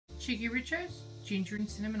Cheekyricho's Ginger and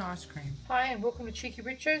Cinnamon Ice Cream. Hi and welcome to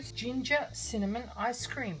Cheekyricho's Ginger Cinnamon Ice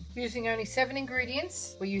Cream. Using only 7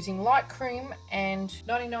 ingredients, we're using light cream and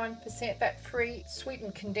 99% fat-free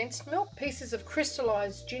sweetened condensed milk, pieces of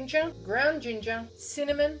crystallised ginger, ground ginger,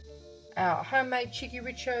 cinnamon, our homemade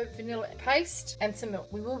cheekyricho vanilla paste and some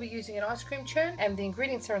milk. We will be using an ice cream churn and the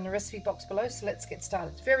ingredients are in the recipe box below, so let's get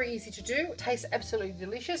started. It's very easy to do. It tastes absolutely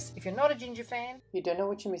delicious. If you're not a ginger fan, you don't know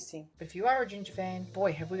what you're missing. But if you are a ginger fan,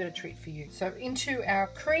 boy have we got a treat for you. So into our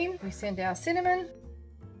cream we send our cinnamon,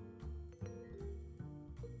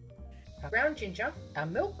 our ground ginger, our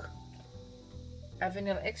milk, our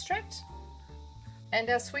vanilla extract and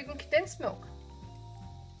our sweetened condensed milk.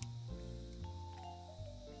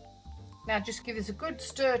 Now just give this a good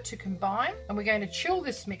stir to combine, and we're going to chill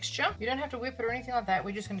this mixture. You don't have to whip it or anything like that.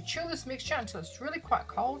 We're just going to chill this mixture until it's really quite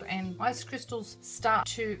cold and ice crystals start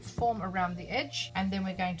to form around the edge, and then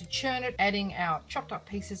we're going to churn it, adding our chopped up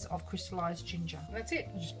pieces of crystallized ginger. And that's it.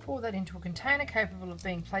 We'll just pour that into a container capable of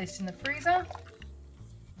being placed in the freezer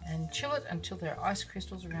and chill it until there are ice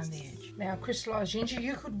crystals around the edge. Now crystallized ginger,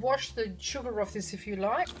 you could wash the sugar off this if you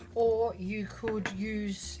like, or you could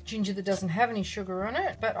use ginger that doesn't have any sugar on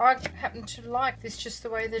it, but I happen to like this just the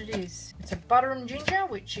way that it is. It's a butterham ginger,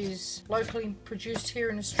 which is locally produced here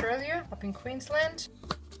in Australia, up in Queensland.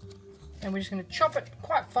 And we're just going to chop it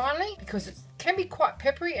quite finely because it can be quite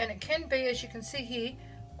peppery and it can be, as you can see here,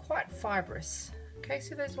 quite fibrous. Okay,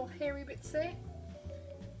 see those little hairy bits there?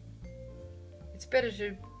 It's better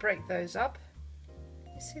to break those up.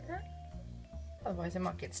 You see that? Otherwise they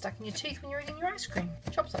might get stuck in your teeth when you're eating your ice cream.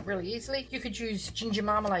 It chops up really easily. You could use ginger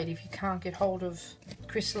marmalade if you can't get hold of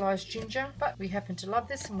crystallized ginger, but we happen to love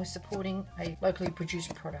this and we're supporting a locally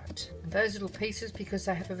produced product. And those little pieces, because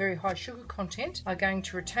they have a very high sugar content, are going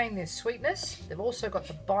to retain their sweetness. They've also got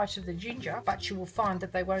the bite of the ginger, but you will find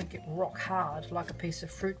that they won't get rock hard like a piece of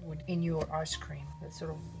fruit would in your ice cream. They sort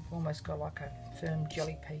of almost got like a firm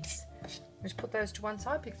jelly piece. Just put those to one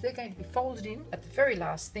side because they're going to be folded in at the very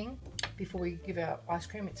last thing before we give our ice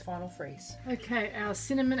cream its final freeze. Okay, our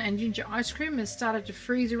cinnamon and ginger ice cream has started to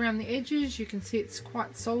freeze around the edges. You can see it's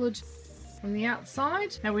quite solid on the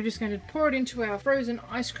outside. Now we're just going to pour it into our frozen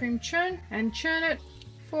ice cream churn and churn it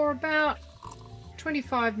for about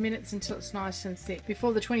 25 minutes until it's nice and thick.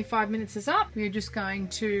 Before the 25 minutes is up, we're just going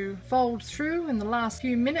to fold through in the last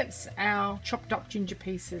few minutes our chopped up ginger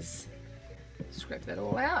pieces. Scrape that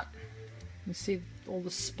all out. You see all the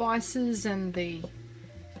spices and the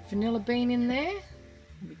vanilla bean in there.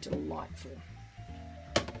 It'll be delightful.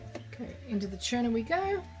 Okay, into the churner we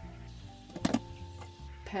go.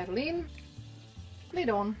 Paddle in, lid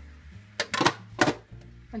on,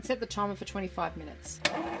 and set the timer for 25 minutes.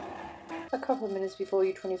 A couple of minutes before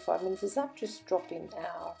your 25 minutes is up, just drop in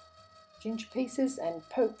our ginger pieces and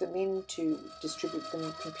poke them in to distribute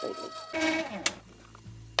them completely.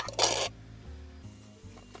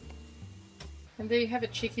 And there you have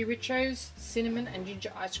it, Cheekyricho's Cinnamon and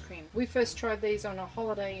Ginger Ice Cream. We first tried these on a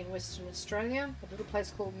holiday in Western Australia, a little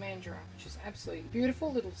place called Mandurah, which is absolutely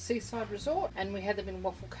beautiful, little seaside resort, and we had them in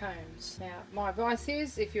waffle cones. Now, my advice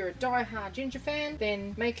is, if you're a die-hard ginger fan,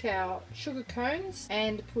 then make our sugar cones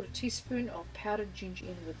and put a teaspoon of powdered ginger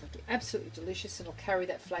in with them. It'll be absolutely delicious. It'll carry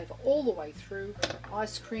that flavour all the way through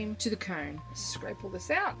ice cream to the cone. Scrape all this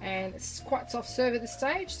out, and it's quite soft serve at this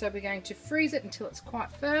stage, so we're going to freeze it until it's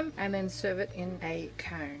quite firm and then serve it in a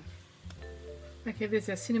cone. Okay, there's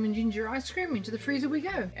our cinnamon ginger ice cream. Into the freezer we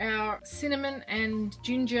go. Our cinnamon and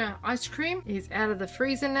ginger ice cream is out of the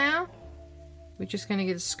freezer now. We're just going to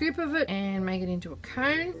get a scoop of it and make it into a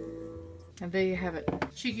cone. And there you have it.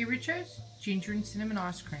 Cheekyricho's Ginger and Cinnamon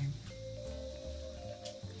Ice Cream.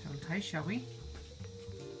 Have a taste, shall we?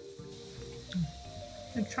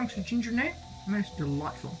 Some chunks of ginger in there. Most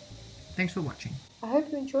delightful. Thanks for watching. I hope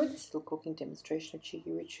you enjoyed this little cooking demonstration of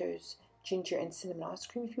Cheekyricho's ginger and cinnamon ice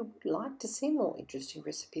cream. If you would like to see more interesting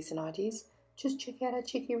recipes and ideas, just check out our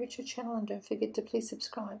Cheekyricho channel and don't forget to please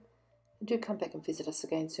subscribe. And do come back and visit us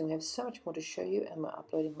again soon. We have so much more to show you and we're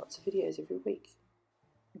uploading lots of videos every week.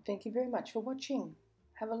 And thank you very much for watching.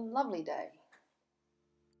 Have a lovely day.